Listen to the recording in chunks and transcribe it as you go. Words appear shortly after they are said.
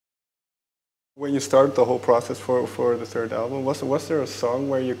When you started the whole process for the third album, was there a song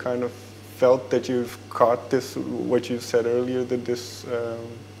where you kind of felt that you've caught this, what you said earlier, that this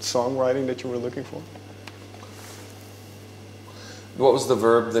songwriting that you were looking for? What was the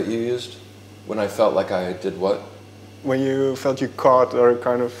verb that you used? When I felt like I did what? When you felt you caught or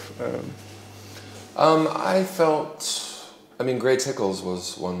kind of... I felt... I mean, Grey Tickles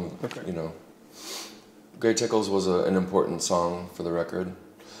was one, okay. You know. Grey Tickles was an important song for the record.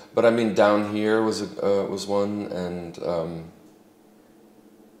 But I mean, Down Here was one, and...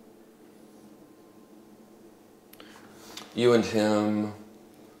 You and Him...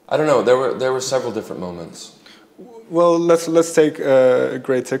 I don't know, there were several different moments. Well, let's take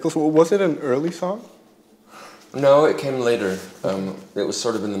Grey Tickles. Was it an early song? No, it came later. It was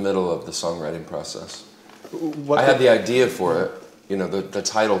sort of in the middle of the songwriting process. I had the idea for it, you know, the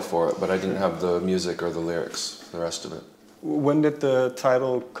title for it, but I didn't have the music or the lyrics for the rest of it. When did the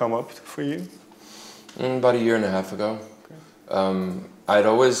title come up for you? About a year and a half ago. Okay. I'd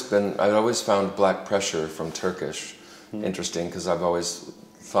always found Black Pressure from Turkish interesting, because I've always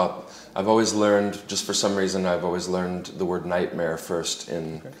learned, just for some reason, I've always learned the word nightmare first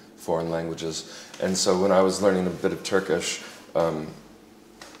in foreign languages. And so when I was learning a bit of Turkish,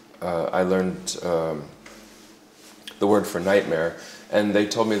 I learned the word for nightmare, and they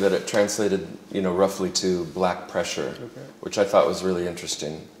told me that it translated, you know, roughly to black pressure, which I thought was really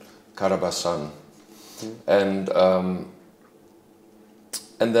interesting, Karabasan. And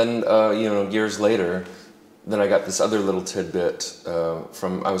then, you know, years later, then I got this other little tidbit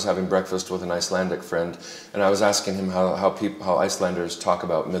I was having breakfast with an Icelandic friend, and I was asking him how Icelanders talk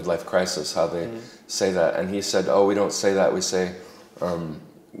about midlife crisis, how they say that, and he said, oh, we don't say that, we say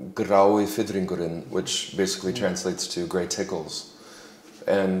grái fiðringurinn, which basically translates to Grey Tickles.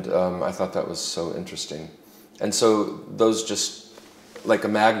 And I thought that was so interesting. And so those just, like a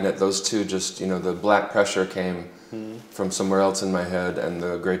magnet, those two just, you know, the Black Pressure came from somewhere else in my head, and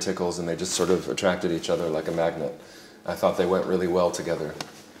the Grey Tickles, and they just sort of attracted each other like a magnet. I thought they went really well together.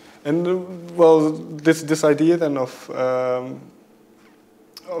 And well, this idea then of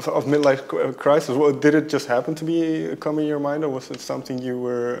midlife crisis, well, did it just happen to come in your mind, or was it something you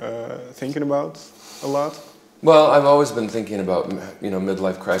were thinking about a lot? Well, I've always been thinking about, you know,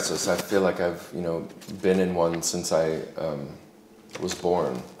 midlife crisis. I feel like I've, you know, been in one since I was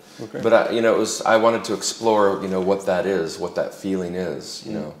born. Okay. But you know, I wanted to explore, you know, what that is, what that feeling is,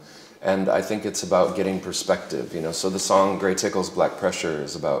 you know. And I think it's about getting perspective, you know. So the song Grey Tickles Black Pressure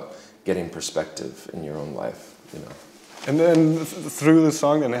is about getting perspective in your own life, you know. And then through the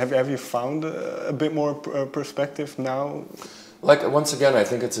song, then have you found a bit more perspective now? Like, once again, I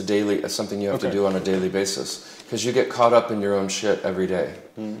think it's something you have to do on a daily basis, because you get caught up in your own shit every day.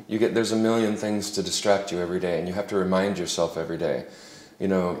 There's a million things to distract you every day, and you have to remind yourself every day. You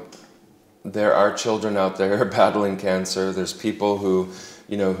know, there are children out there battling cancer. There's people who,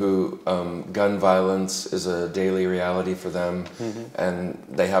 you know, gun violence is a daily reality for them, and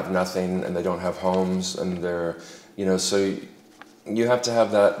they have nothing, and they don't have homes, and they're, you know, so you have to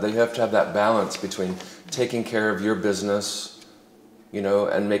have that. You have to have that balance between taking care of your business, you know,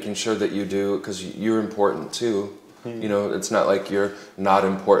 and making sure that you do, because you're important too. You know, it's not like you're not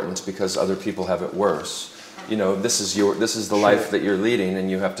important because other people have it worse. You know, this is the life that you're leading, and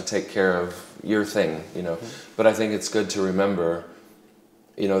you have to take care of your thing, you know. But I think it's good to remember,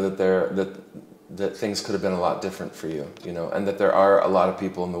 you know, that things could have been a lot different for you, you know, and that there are a lot of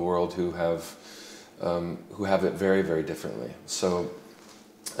people in the world who have it very, very differently. So,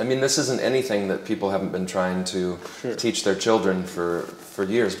 I mean, this isn't anything that people haven't been trying to teach their children for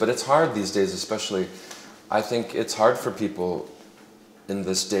years, but it's hard these days, especially. I think it's hard for people in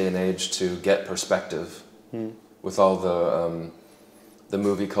this day and age to get perspective with all the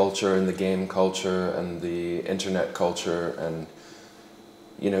movie culture and the game culture and the internet culture, and,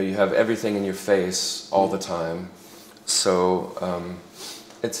 you know, you have everything in your face all the time. So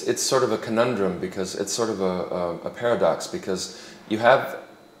it's sort of a conundrum, because it's sort of a paradox, because you have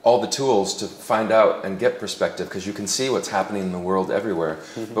all the tools to find out and get perspective, because you can see what's happening in the world everywhere,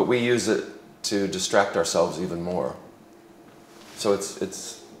 but we use it to distract ourselves even more. So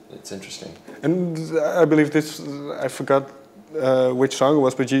it's interesting. And I believe I forgot which song it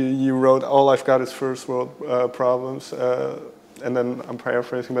was, but you wrote "All I've Got Is First World Problems," and then I'm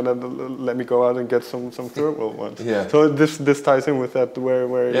paraphrasing, but then let me go out and get some third world ones. Yeah. So this ties in with that,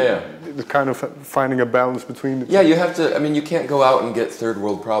 where it's kind of finding a balance between the two. Yeah, you have to. I mean, you can't go out and get third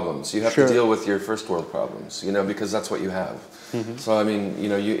world problems. You have to deal with your first world problems, you know, because that's what you have. So I mean, you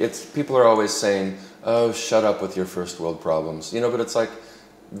know, people are always saying, "Oh, shut up with your first world problems," you know, but it's like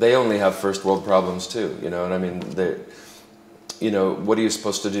they only have first world problems too, you know. And I mean, you know, what are you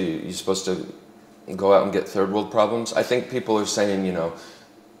supposed to do? You're supposed to go out and get third world problems. I think people are saying, you know,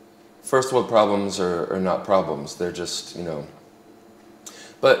 first world problems are not problems. They're just, you know,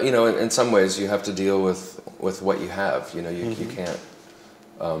 but, you know, in some ways you have to deal with what you have, you know, you can't,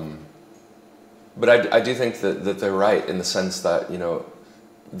 but I do think that they're right in the sense that, you know,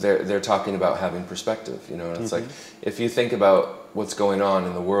 they're talking about having perspective, you know, and it's like, if you think about what's going on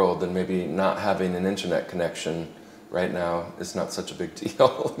in the world, then maybe not having an internet connection right now is not such a big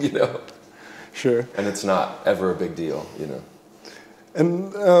deal, you know. Sure. And it's not ever a big deal, you know.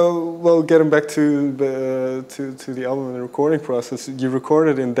 And well, getting back to the album and the recording process, you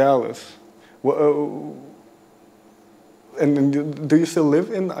recorded in Dallas. And do you still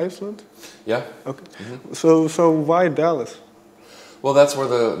live in Iceland? Yeah. Okay. So why Dallas? Well, that's where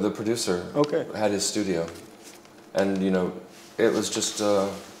the producer had his studio, and you know, it was just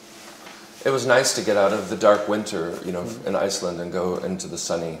it was nice to get out of the dark winter, you know, in Iceland and go into the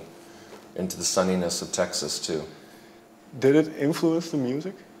sunniness of Texas too. Did it influence the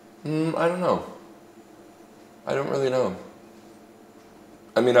music? I don't know. I don't really know.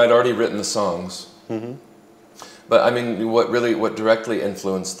 I mean, I'd already written the songs, but I mean, what directly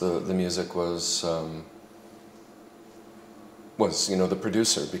influenced the music was you know, the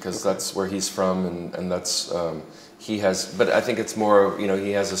producer, because that's where he's from, and that's he has. But I think it's more, you know,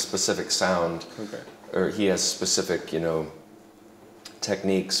 he has a specific sound, or he has specific, you know,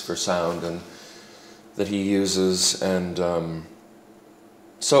 techniques for sound and that he uses, and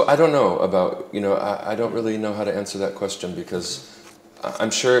so I don't know about, you know, I don't really know how to answer that question, because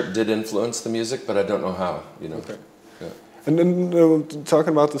I'm sure it did influence the music, but I don't know how, you know. Yeah. And then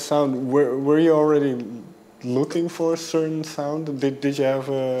talking about the sound, were you already looking for a certain sound? Did you have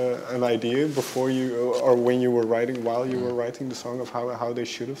an idea before you, or when you were writing, while you were writing the song, of how they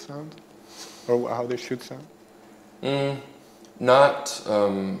should have sounded, or how they should sound? Not.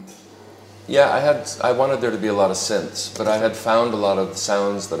 Yeah, I wanted there to be a lot of synths, but I had found a lot of the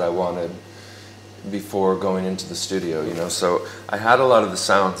sounds that I wanted before going into the studio, you know. So I had a lot of the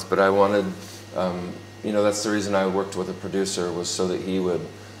sounds, but I wanted, you know, that's the reason I worked with a producer, was so that he would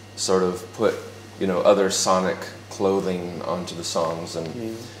sort of put, you know, other sonic clothing onto the songs,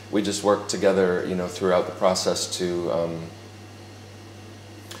 and we just worked together, you know, throughout the process to.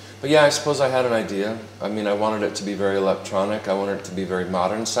 But yeah, I suppose I had an idea. I mean, I wanted it to be very electronic. I wanted it to be very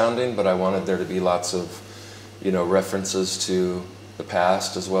modern sounding, but I wanted there to be lots of, you know, references to the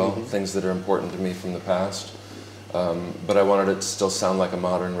past as well, things that are important to me from the past. But I wanted it to still sound like a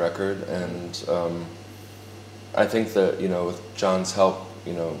modern record, and I think that, you know, with John's help,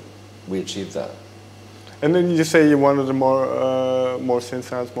 you know, we achieved that. And then you say you wanted a more synth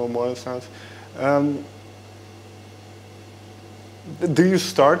sounds, more modern sounds. Do you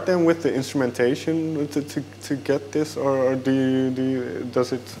start then with the instrumentation to get this, or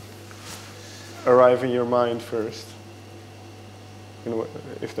does it arrive in your mind first? You know,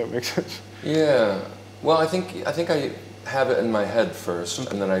 if that makes sense. Yeah. Well, I think I have it in my head first,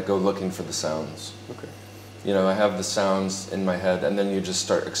 and then I go looking for the sounds. Okay. You know, I have the sounds in my head, and then you just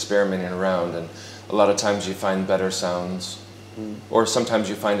start experimenting around, and a lot of times you find better sounds, or sometimes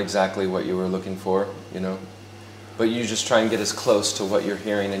you find exactly what you were looking for, you know. But you just try and get as close to what you're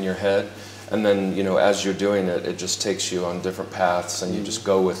hearing in your head, and then, you know, as you're doing it, it just takes you on different paths, and you just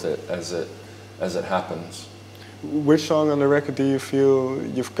go with it as it happens. Which song on the record do you feel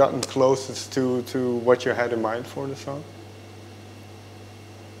you've gotten closest to what you had in mind for the song?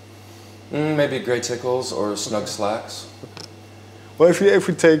 Maybe Grey Tickles or Snug Slacks. Well, if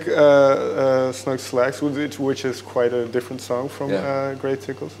we take Snug Slacks, which is quite a different song from Grey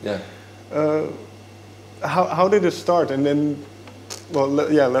Tickles. Yeah. How did it start? And then, well,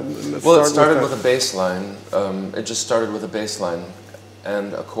 let's well, it started with a bass line. It just started with a bass line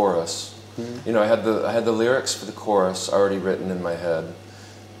and a chorus. You know, I had the lyrics for the chorus already written in my head,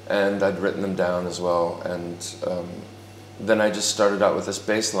 and I'd written them down as well. And then I just started out with this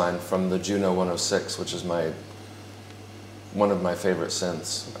bass line from the Juno 106, which is one of my favorite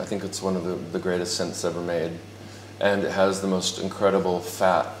synths. I think it's one of the greatest synths ever made, and it has the most incredible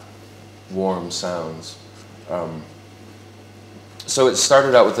fat, warm sounds. So it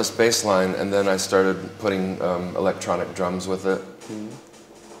started out with this bass line, and then I started putting electronic drums with it.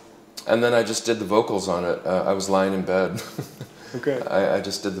 And then I just did the vocals on it. I was lying in bed. Okay. I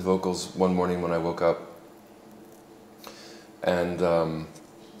just did the vocals one morning when I woke up. And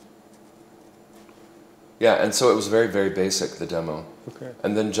yeah, and so it was very, very basic, the demo. Okay.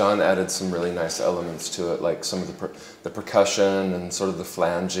 And then John added some really nice elements to it, like some of the percussion and sort of the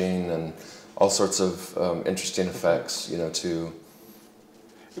flanging and all sorts of interesting effects, you know, to...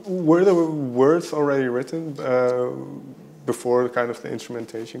 Were the words already written before kind of the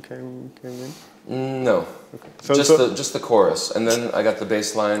instrumentation came in? No, Okay. Just the chorus, and then I got the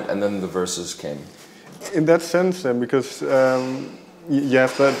bass line, and then the verses came. In that sense, then, because you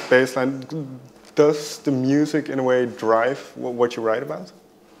have that bass line, does the music in a way drive what you write about?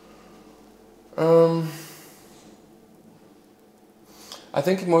 I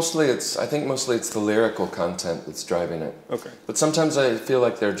think mostly it's the lyrical content that's driving it. Okay. But sometimes I feel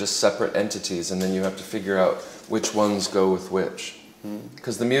like they're just separate entities, and then you have to figure out which ones go with which.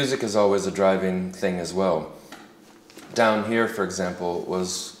 Because the music is always a driving thing as well. Down Here, for example,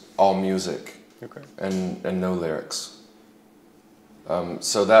 was all music, okay, and no lyrics.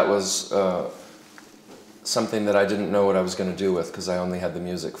 So that was something that I didn't know what I was going to do with, because I only had the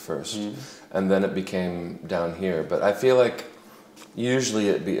music first, and then it became Down Here. But I feel like usually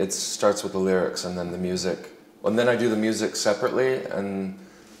it starts with the lyrics and then the music, and then I do the music separately, and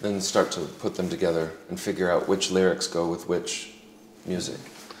then start to put them together and figure out which lyrics go with which music.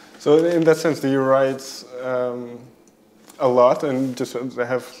 So in that sense, do you write a lot and just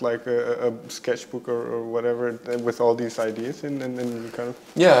have like a sketchbook or whatever with all these ideas in, and then you kind of...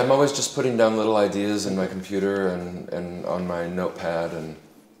 Yeah, I'm always just putting down little ideas in my computer and on my notepad, and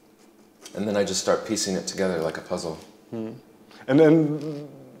then I just start piecing it together like a puzzle. And then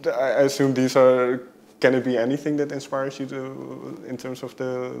I assume these are... Can it be anything that inspires you to, in terms of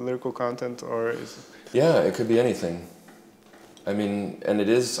the lyrical content, or is it... Yeah, it could be anything. I mean, and it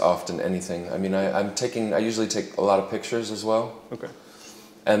is often anything. I mean, I usually take a lot of pictures as well. Okay.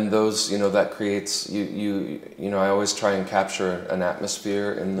 And those, that creates, I always try and capture an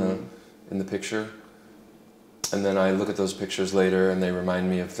atmosphere in the picture. And then I look at those pictures later and they remind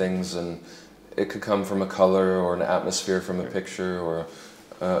me of things, and it could come from a color or an atmosphere from a picture, or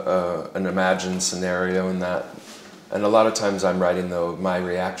an imagined scenario in that. And a lot of times I'm writing, though, my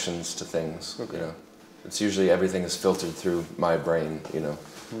reactions to things, It's usually everything is filtered through my brain,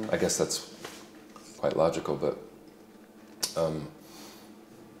 I guess that's quite logical, but...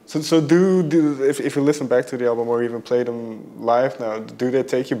 So if you listen back to the album or even play them live now, do they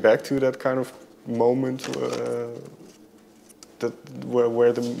take you back to that kind of moment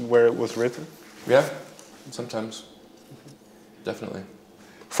where it was written? Yeah, sometimes, definitely.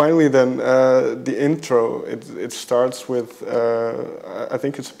 Finally, then the intro. It starts with I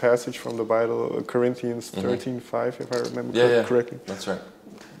think it's a passage from the Bible, Corinthians 13:5, if I remember correctly. That's right.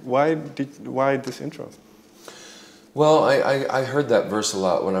 Why this intro? Well, I heard that verse a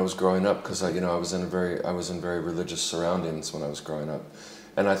lot when I was growing up, because I was in very religious surroundings when I was growing up,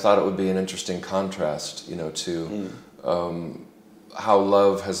 and I thought it would be an interesting contrast, to how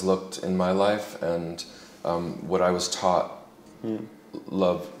love has looked in my life and what I was taught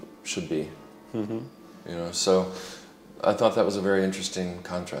love should be. So I thought that was a very interesting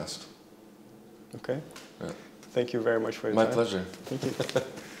contrast. Okay. Yeah. Thank you very much for your time. My pleasure. Thank you.